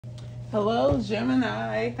Hello,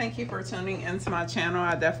 Gemini. Thank you for tuning into my channel.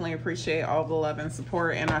 I definitely appreciate all the love and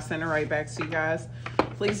support, and I send it right back to you guys.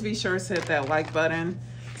 Please be sure to hit that like button,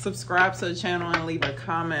 subscribe to the channel, and leave a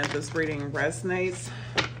comment if this reading resonates.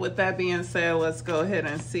 With that being said, let's go ahead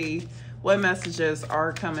and see what messages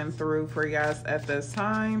are coming through for you guys at this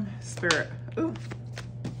time. Spirit. Ooh.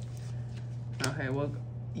 Okay, well,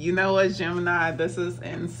 you know what, Gemini? This is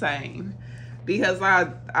insane. Because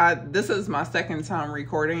this is my second time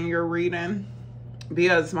recording your reading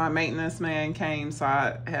because my maintenance man came, so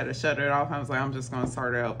I had to shut it off. I was like, I'm just going to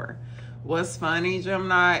start it over. What's funny,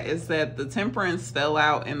 Gemini, is that the Temperance fell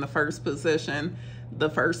out in the first position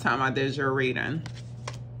the first time I did your reading.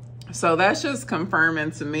 So that's just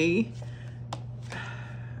confirming to me,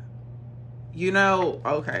 you know,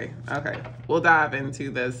 okay, we'll dive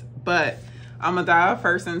into this, but I'm going to dive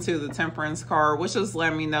first into the Temperance card, which is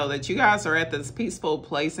letting me know that you guys are at this peaceful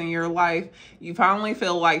place in your life. You finally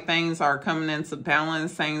feel like things are coming into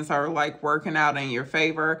balance. Things are like working out in your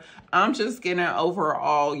favor. I'm just getting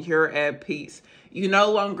overall, you're at peace. You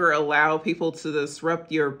no longer allow people to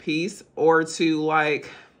disrupt your peace or to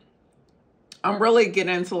like, I'm really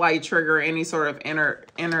getting to like trigger any sort of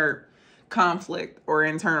inner conflict or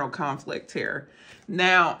internal conflict here.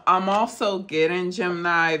 Now, I'm also getting,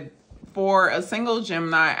 Gemini, for a single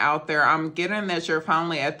Gemini out there, I'm getting that you're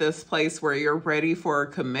finally at this place where you're ready for a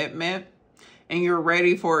commitment and you're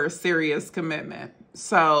ready for a serious commitment.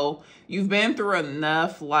 So you've been through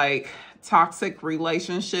enough like toxic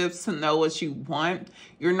relationships to know what you want.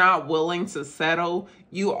 You're not willing to settle.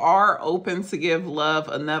 You are open to give love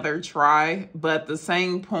another try, but at the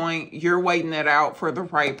same point, you're waiting it out for the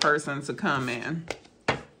right person to come in.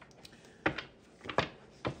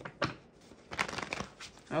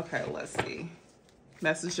 Okay, let's see.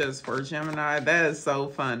 Messages for Gemini. That is so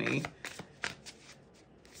funny.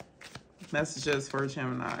 Messages for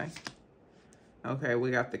Gemini. Okay, we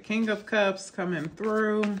got the King of Cups coming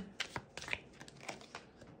through.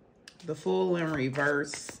 The Fool in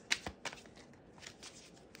reverse.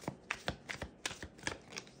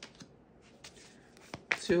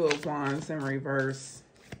 Two of Wands in reverse.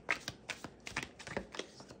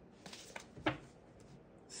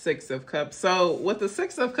 Six of Cups. So with the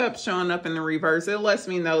Six of Cups showing up in the reverse, it lets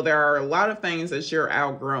me know there are a lot of things that you're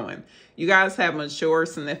outgrowing. You guys have matured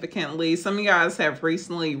significantly. Some of you guys have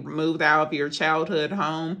recently moved out of your childhood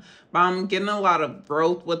home, but I'm getting a lot of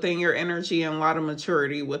growth within your energy and a lot of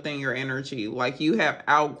maturity within your energy. Like you have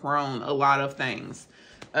outgrown a lot of things.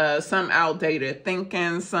 Some outdated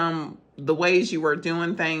thinking, the ways you were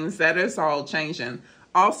doing things, that is all changing.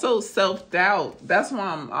 Also, self-doubt. That's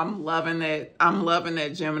why I'm loving it. I'm loving it,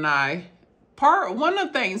 Gemini. One of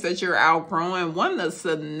the things that you're outgrowing, one of the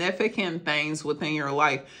significant things within your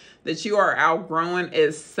life that you are outgrowing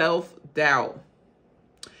is self-doubt.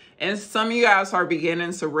 And some of you guys are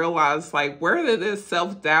beginning to realize, like, where did this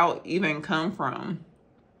self-doubt even come from?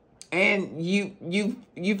 And you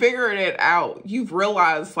figured it out. You've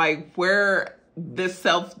realized, like, where this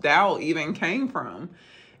self-doubt even came from.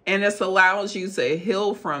 And this allows you to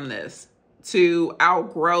heal from this, to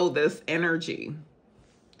outgrow this energy.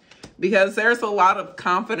 Because there's a lot of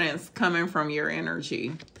confidence coming from your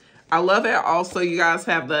energy. I love it. Also, you guys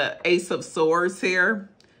have the Ace of Swords here.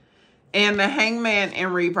 And the Hangman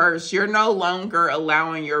in reverse. You're no longer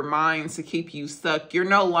allowing your mind to keep you stuck. You're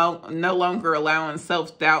no longer allowing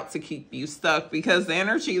self-doubt to keep you stuck. Because the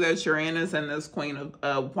energy that you're in is in this Queen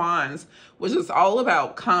of Wands, which is all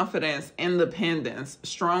about confidence, independence,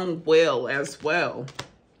 strong will as well.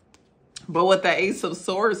 But with the Ace of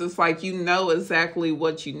Swords, it's like you know exactly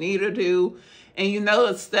what you need to do. And you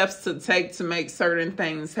know the steps to take to make certain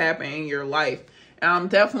things happen in your life. And I'm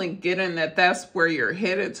definitely getting that that's where you're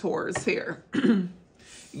headed towards here.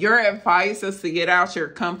 Your advice is to get out your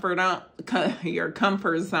comfort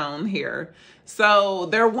zone here. So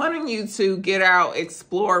they're wanting you to get out,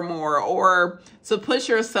 explore more, or to push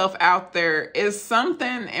yourself out there. Is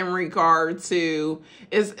something in regard to,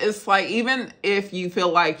 it's like even if you feel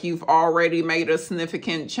like you've already made a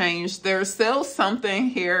significant change, there's still something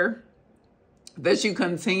here that you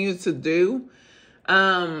continue to do.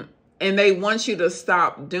 And they want you to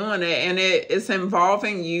stop doing it. And it's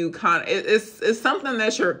involving you it's something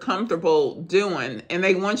that you're comfortable doing. And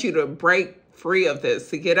they want you to break free of this,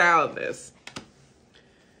 to get out of this.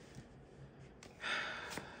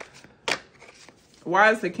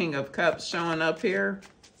 Why is the King of Cups showing up here?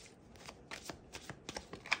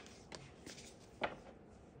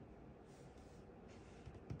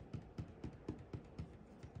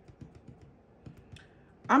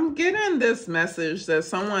 I'm getting this message that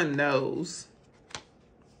someone knows.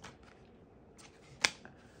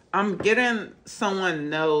 I'm getting someone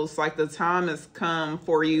knows like the time has come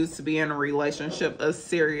for you to be in a relationship, a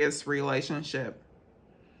serious relationship.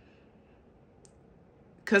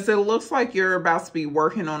 Because it looks like you're about to be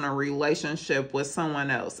working on a relationship with someone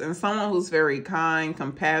else, and someone who's very kind,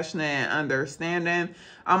 compassionate, and understanding.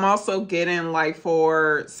 I'm also getting like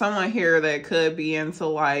for someone here that could be into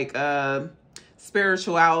like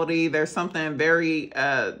spirituality. There's something very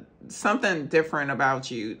something different about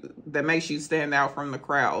you that makes you stand out from the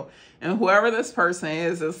crowd. And whoever this person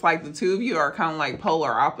is, it's like the two of you are kind of like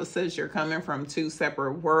polar opposites. You're coming from two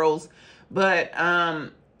separate worlds, but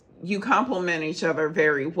you complement each other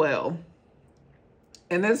very well.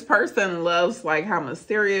 And this person loves like how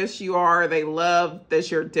mysterious you are. They love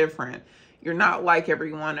that you're different. You're not like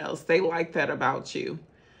everyone else. They like that about you.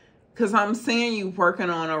 Because I'm seeing you working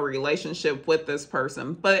on a relationship with this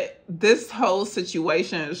person. But this whole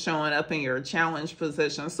situation is showing up in your challenge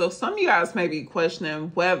position. So some of you guys may be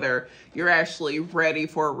questioning whether you're actually ready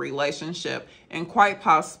for a relationship. And quite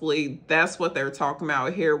possibly that's what they're talking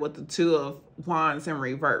about here with the Two of Wands in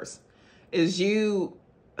reverse. Is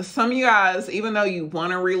some of you guys, even though you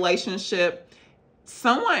want a relationship,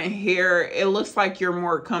 someone here, it looks like you're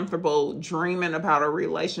more comfortable dreaming about a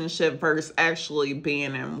relationship versus actually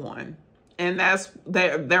being in one. And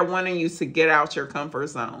they're wanting you to get out your comfort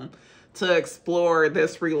zone to explore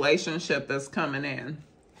this relationship that's coming in.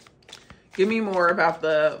 Give me more about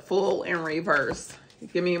the Fool in reverse.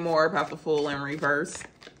 Give me more about the Fool in reverse.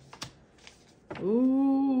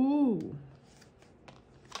 Ooh.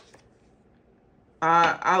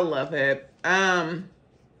 I love it.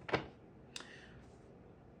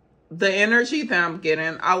 The energy that I'm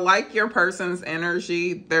getting, I like your person's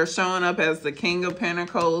energy. They're showing up as the King of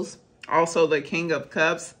Pentacles, also the King of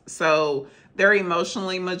Cups. So they're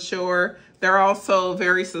emotionally mature. They're also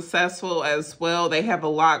very successful as well. They have a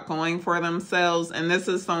lot going for themselves. And this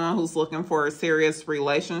is someone who's looking for a serious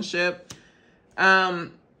relationship.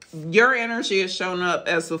 Your energy is showing up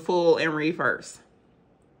as the Fool in reverse.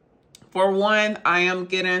 For one, I am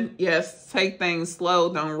getting, yes, take things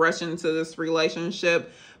slow. Don't rush into this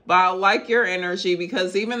relationship. But I like your energy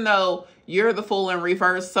because even though you're the Fool in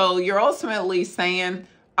reverse, so you're ultimately saying,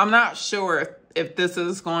 I'm not sure if this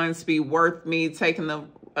is going to be worth me taking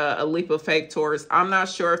a leap of faith towards. I'm not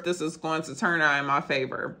sure if this is going to turn out in my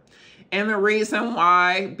favor. And the reason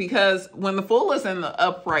why, because when the Fool is in the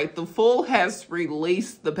upright, the Fool has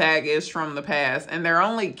released the baggage from the past and they're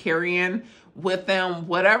only carrying with them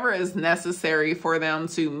whatever is necessary for them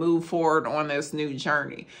to move forward on this new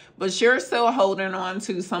journey. But you're still holding on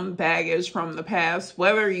to some baggage from the past,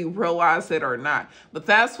 whether you realize it or not. But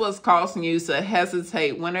that's what's causing you to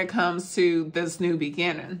hesitate when it comes to this new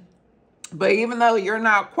beginning. But even though you're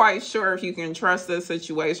not quite sure if you can trust this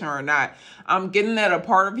situation or not, I'm getting that a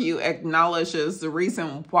part of you acknowledges the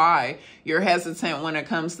reason why you're hesitant when it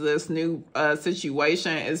comes to this new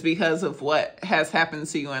situation is because of what has happened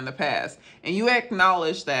to you in the past. And you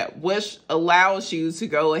acknowledge that, which allows you to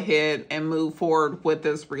go ahead and move forward with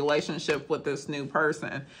this relationship with this new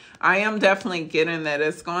person. I am definitely getting that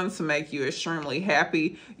it's going to make you extremely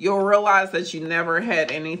happy. You'll realize that you never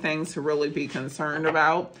had anything to really be concerned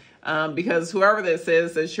about. Because whoever this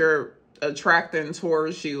is that you're attracting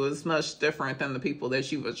towards you is much different than the people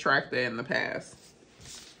that you've attracted in the past.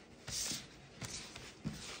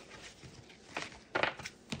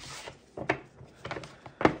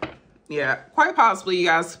 Yeah, quite possibly you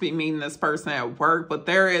guys could be meeting this person at work, but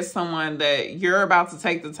there is someone that you're about to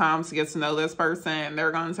take the time to get to know this person, and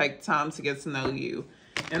they're going to take the time to get to know you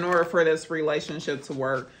in order for this relationship to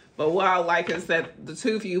work. But what I like is that the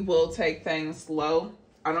two of you will take things slow.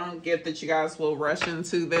 I don't get that you guys will rush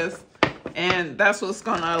into this. And that's what's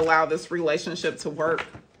going to allow this relationship to work.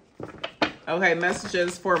 Okay,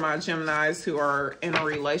 messages for my Geminis who are in a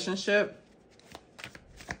relationship.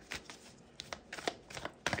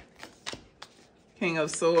 King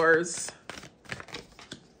of Swords.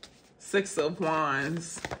 Six of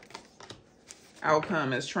Wands.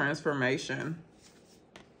 Outcome is transformation.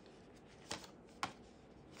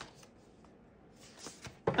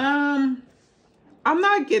 I'm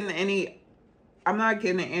not getting any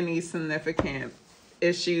significant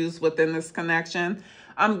issues within this connection.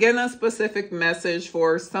 I'm getting a specific message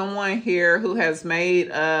for someone here who has made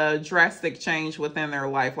a drastic change within their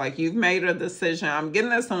life. Like you've made a decision. I'm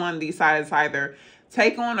getting that someone decides either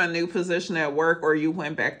take on a new position at work or you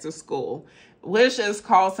went back to school, which is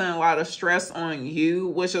causing a lot of stress on you,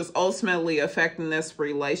 which is ultimately affecting this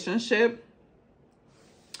relationship.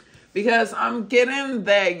 Because I'm getting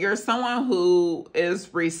that you're someone who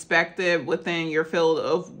is respected within your field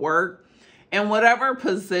of work. And whatever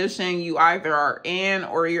position you either are in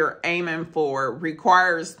or you're aiming for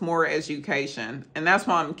requires more education. And that's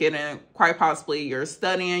why I'm getting, quite possibly you're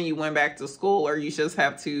studying, you went back to school, or you just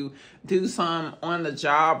have to do some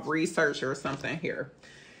on-the-job research or something here.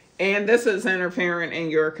 And this is interfering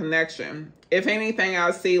in your connection. If anything,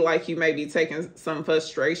 I see like you may be taking some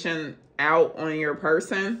frustration out on your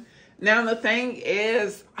person. Now, the thing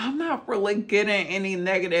is, I'm not really getting any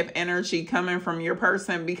negative energy coming from your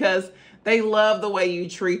person because they love the way you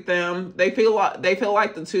treat them. They feel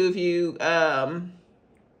like the two of you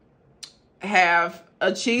have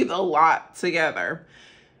achieved a lot together.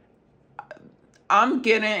 I'm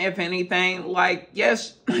getting, if anything, like,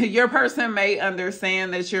 yes, your person may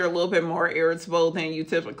understand that you're a little bit more irritable than you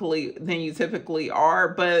typically are,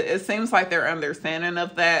 but it seems like they're understanding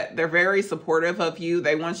of that. They're very supportive of you.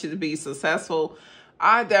 They want you to be successful.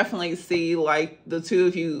 I definitely see like the two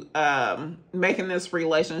of you making this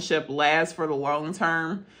relationship last for the long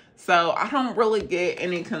term. So I don't really get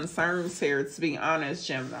any concerns here, to be honest,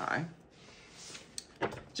 Gemini.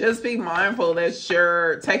 Just be mindful that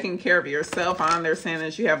you're taking care of yourself. I understand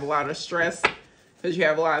that you have a lot of stress because you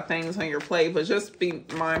have a lot of things on your plate, but just be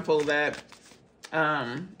mindful that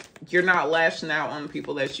you're not lashing out on the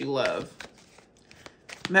people that you love.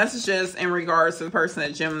 Messages in regards to the person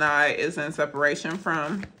that Gemini is in separation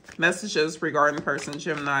from. Messages regarding the person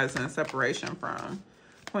Gemini is in separation from.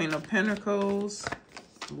 Queen of Pentacles.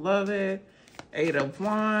 Love it. Eight of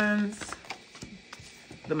Wands.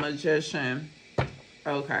 The Magician.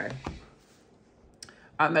 Okay.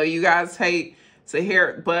 I know you guys hate to hear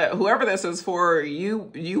it, but whoever this is for, you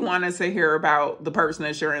wanted to hear about the person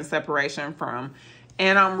that you're in separation from.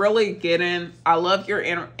 And I'm really getting, I love your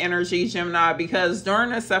energy, Gemini, because during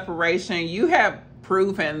the separation, you have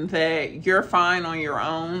proven that you're fine on your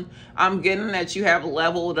own. I'm getting that you have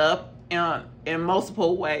leveled up in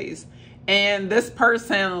multiple ways. And this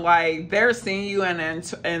person, like, they're seeing you in an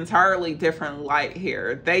entirely different light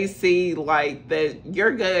here. They see, like, that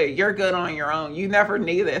you're good. You're good on your own. You never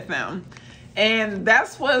needed them. And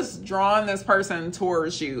that's what's drawing this person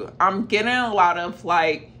towards you. I'm getting a lot of,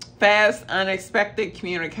 like, fast, unexpected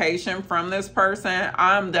communication from this person.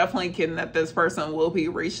 I'm definitely getting that this person will be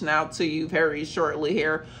reaching out to you very shortly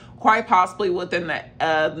here. Quite possibly within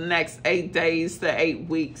the next 8 days to 8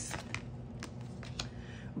 weeks.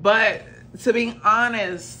 But to be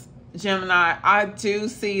honest, Gemini, I do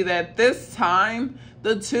see that this time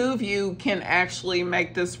the two of you can actually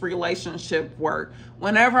make this relationship work.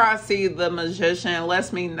 Whenever I see the Magician, it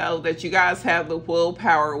lets me know that you guys have the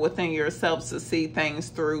willpower within yourselves to see things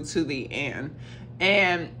through to the end.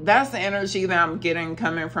 And that's the energy that I'm getting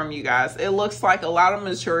coming from you guys. It looks like a lot of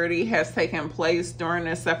maturity has taken place during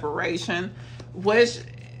this separation, which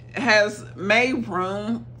has made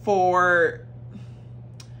room for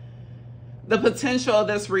the potential of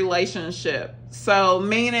this relationship. So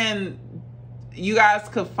meaning you guys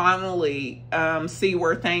could finally see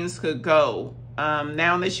where things could go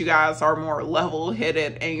now that you guys are more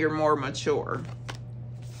level-headed and you're more mature.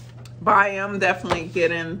 But I am definitely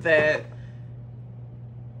getting that,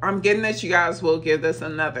 I'm getting that you guys will give this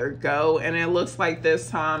another go, and it looks like this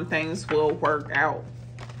time things will work out.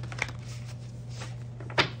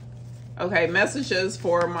 Okay, messages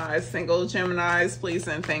for my single Geminis, please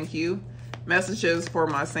and thank you. Messages for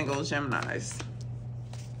my single Geminis.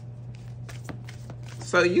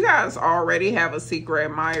 So you guys already have a secret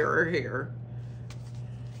admirer here.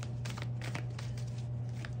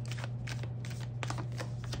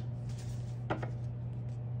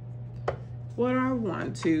 What I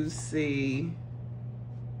want to see.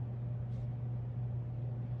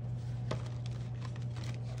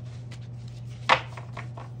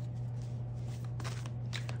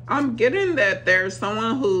 I'm getting that there's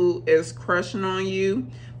someone who is crushing on you,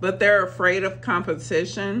 but they're afraid of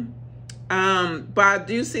competition. But I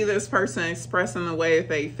do see this person expressing the way that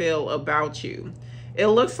they feel about you. It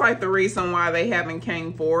looks like the reason why they haven't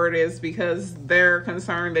came forward is because they're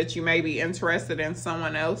concerned that you may be interested in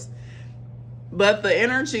someone else. But the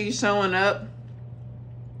energy showing up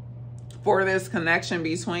for this connection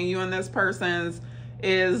between you and this person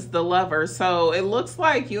is the Lover. So it looks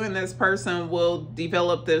like you and this person will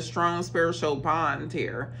develop this strong spiritual bond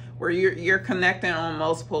here where you're connecting on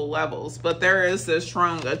multiple levels, but there is this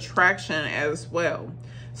strong attraction as well.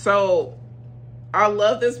 So I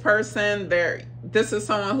love this person. This is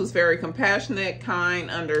someone who's very compassionate, kind,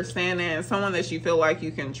 understanding, and someone that you feel like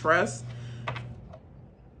you can trust.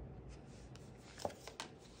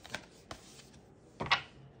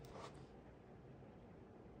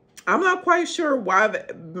 I'm not quite sure why.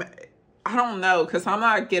 I don't know, because I'm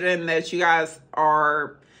not getting that you guys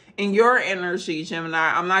are in your energy,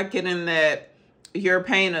 Gemini, I'm not getting that you're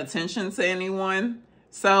paying attention to anyone.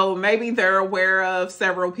 So maybe they're aware of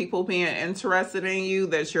several people being interested in you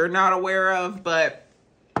that you're not aware of, but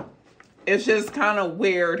it's just kind of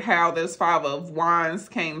weird how this Five of Wands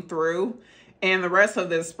came through. And the rest of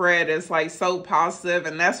this spread is like so positive,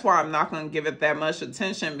 and that's why I'm not going to give it that much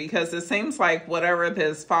attention, because it seems like whatever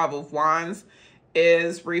this Five of Wands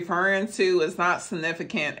is referring to is not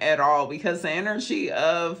significant at all, because the energy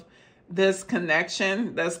of this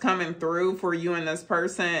connection that's coming through for you and this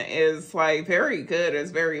person is like very good.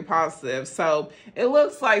 It's very positive. So it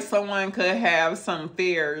looks like someone could have some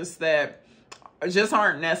fears that just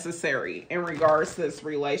aren't necessary in regards to this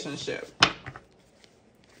relationship.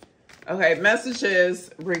 Okay, messages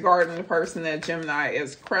regarding the person that Gemini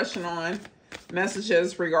is crushing on.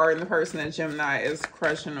 Messages regarding the person that Gemini is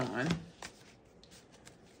crushing on.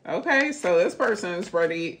 Okay, so this person is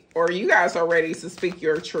ready, or you guys are ready to speak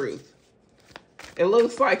your truth. It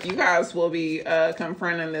looks like you guys will be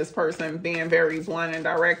confronting this person, being very blunt and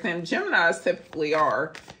direct. And Geminis typically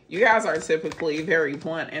are. You guys are typically very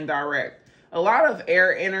blunt and direct. A lot of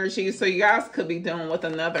air energy. So you guys could be dealing with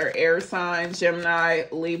another air sign. Gemini,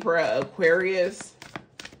 Libra, Aquarius.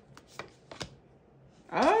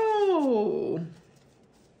 Oh.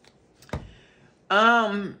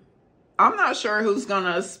 I'm not sure who's going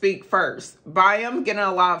to speak first, but I am getting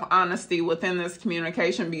a lot of honesty within this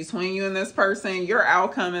communication between you and this person. Your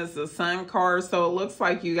outcome is the Sun card, so it looks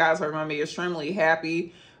like you guys are going to be extremely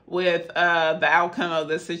happy with the outcome of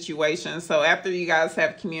the situation. So after you guys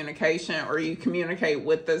have communication, or you communicate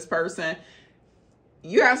with this person,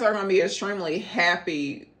 you guys are going to be extremely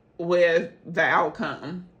happy with the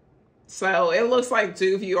outcome. So it looks like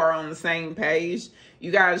two of you are on the same page.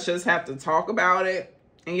 You guys just have to talk about it,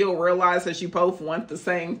 and you'll realize that you both want the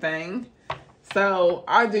same thing. So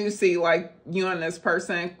I do see like you and this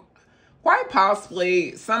person, quite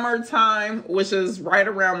possibly summertime, which is right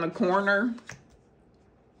around the corner.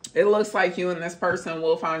 It looks like you and this person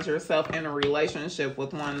will find yourself in a relationship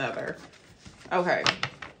with one another. Okay.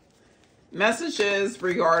 Messages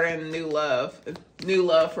regarding new love. New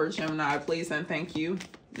love for Gemini, please and thank you.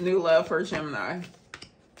 New love for Gemini.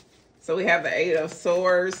 So we have the Eight of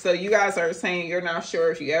Swords. So you guys are saying you're not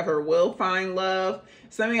sure if you ever will find love.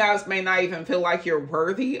 Some of you guys may not even feel like you're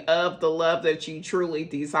worthy of the love that you truly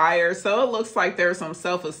desire. So it looks like there's some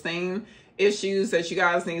self-esteem issues that you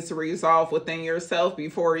guys need to resolve within yourself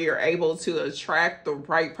before you're able to attract the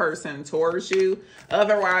right person towards you.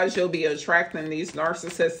 Otherwise, you'll be attracting these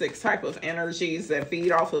narcissistic type of energies that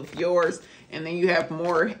feed off of yours. And then you have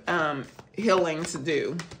more healing to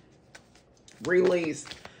do. Release.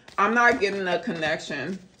 I'm not getting a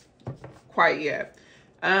connection quite yet.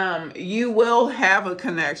 You will have a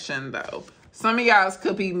connection though. Some of you guys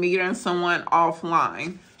could be meeting someone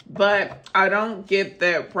offline, but I don't get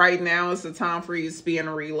that right now is the time for you to be in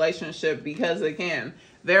a relationship, because again,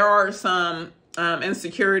 there are some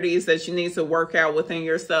insecurities that you need to work out within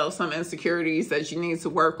yourself, some insecurities that you need to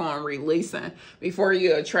work on releasing before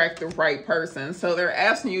you attract the right person. So they're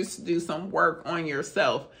asking you to do some work on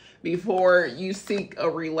yourself before you seek a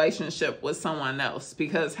relationship with someone else,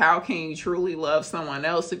 because how can you truly love someone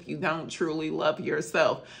else if you don't truly love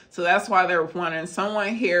yourself? So that's why they're wanting someone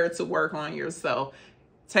here to work on yourself.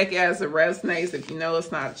 Take it as it resonates. If you know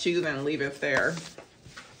it's not you, then leave it there.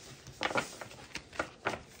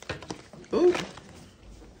 Ooh.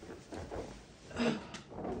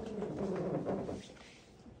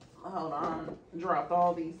 Hold on. Dropped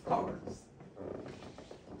all these cards.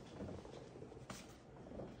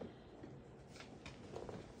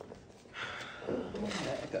 Where'd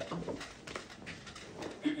that go?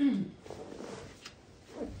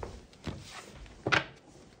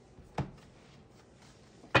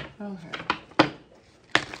 Okay.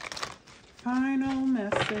 Final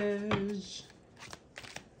message.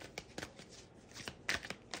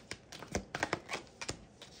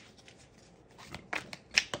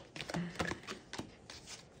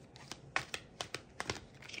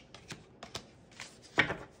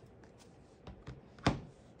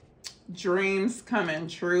 Dreams coming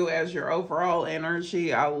true as your overall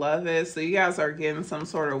energy. I love it. So you guys are getting some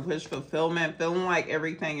sort of wish fulfillment, feeling like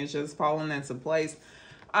everything is just falling into place.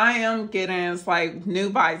 I am getting, it's like new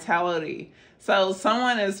vitality. So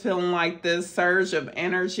someone is feeling like this surge of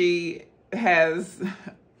energy has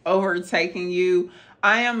overtaken you.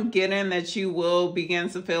 I am getting that you will begin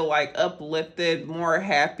to feel like uplifted, more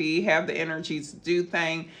happy, have the energy to do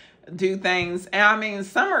things. And I mean,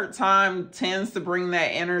 summertime tends to bring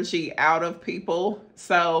that energy out of people.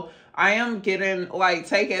 So I am getting like,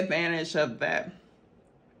 take advantage of that.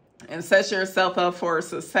 and set yourself up for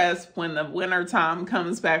success when the winter time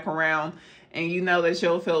comes back around and you know that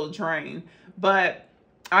you'll feel drained. But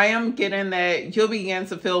I am getting that you'll begin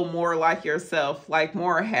to feel more like yourself, like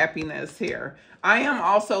more happiness here. I am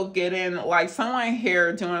also getting like someone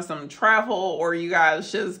here doing some travel, or you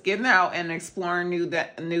guys just getting out and exploring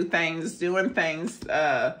new things, doing things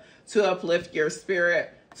to uplift your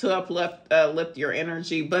spirit, to lift your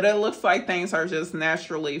energy. But it looks like things are just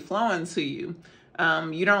naturally flowing to you.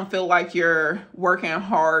 You don't feel like you're working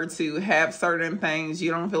hard to have certain things. You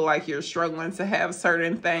don't feel like you're struggling to have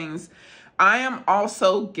certain things. I am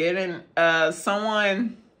also getting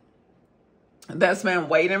someone that's been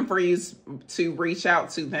waiting for you to reach out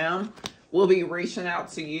to them will be reaching out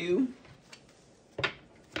to you.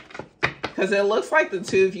 Because it looks like the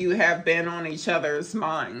two of you have been on each other's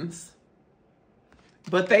minds.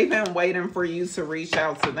 But they've been waiting for you to reach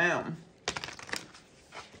out to them.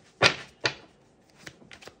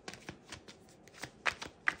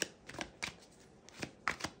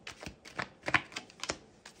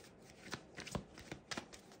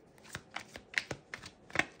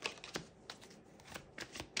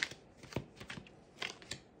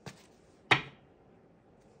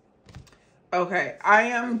 Okay, I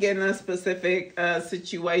am getting a specific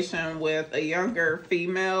situation with a younger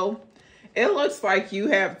female. It looks like you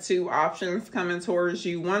have two options coming towards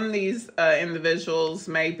you. One of these individuals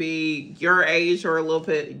may be your age or a little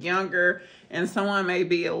bit younger, and someone may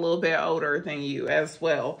be a little bit older than you as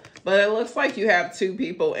well. But it looks like you have two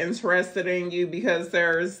people interested in you because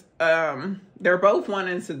there's they're both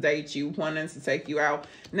wanting to date you, wanting to take you out.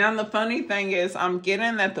 Now, the funny thing is I'm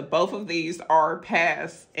getting that the both of these are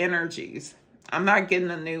past energies. I'm not getting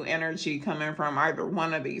a new energy coming from either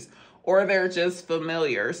one of these, or they're just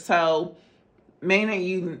familiar. So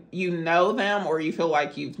meaning you know them, or you feel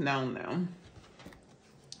like you've known them.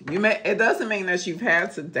 It doesn't mean that you've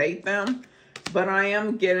had to date them, but I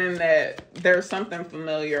am getting that there's something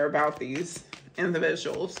familiar about these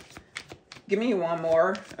individuals. Give me one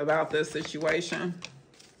more about this situation.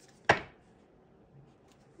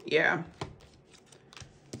 Yeah.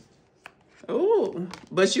 Oh,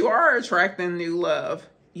 but you are attracting new love.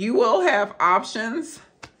 You will have options.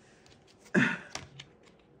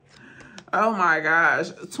 Oh my gosh.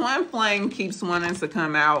 Twin flame keeps wanting to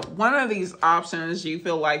come out. One of these options, you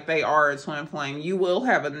feel like they are a twin flame. You will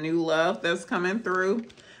have a new love that's coming through.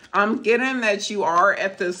 I'm getting that you are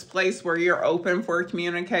at this place where you're open for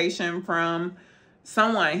communication from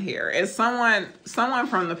someone here. It's someone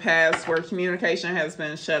from the past where communication has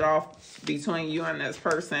been shut off between you and this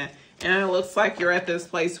person. And it looks like you're at this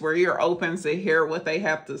place where you're open to hear what they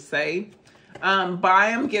have to say. But I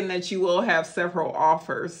am getting that you will have several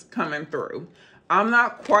offers coming through. I'm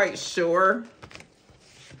not quite sure.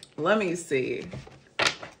 Let me see.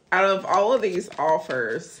 Out of all of these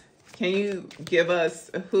offers, can you give us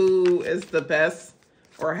who is the best,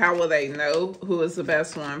 or how will they know who is the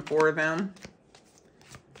best one for them?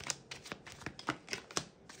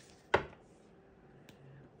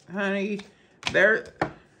 Honey,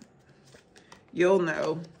 you'll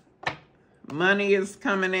know. Money is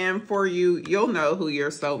coming in for you. You'll know who your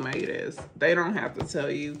soulmate is. They don't have to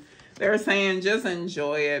tell you. They're saying just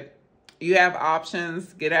enjoy it. You have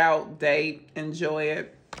options. Get out, date, enjoy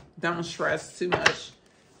it. Don't stress too much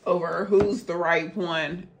over who's the right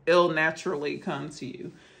one. It'll naturally come to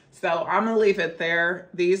you. So I'm going to leave it there.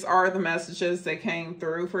 These are the messages that came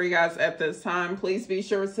through for you guys at this time. Please be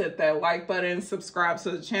sure to hit that like button, subscribe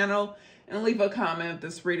to the channel, and leave a comment if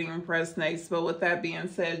this reading resonates. But with that being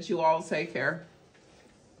said, you all take care.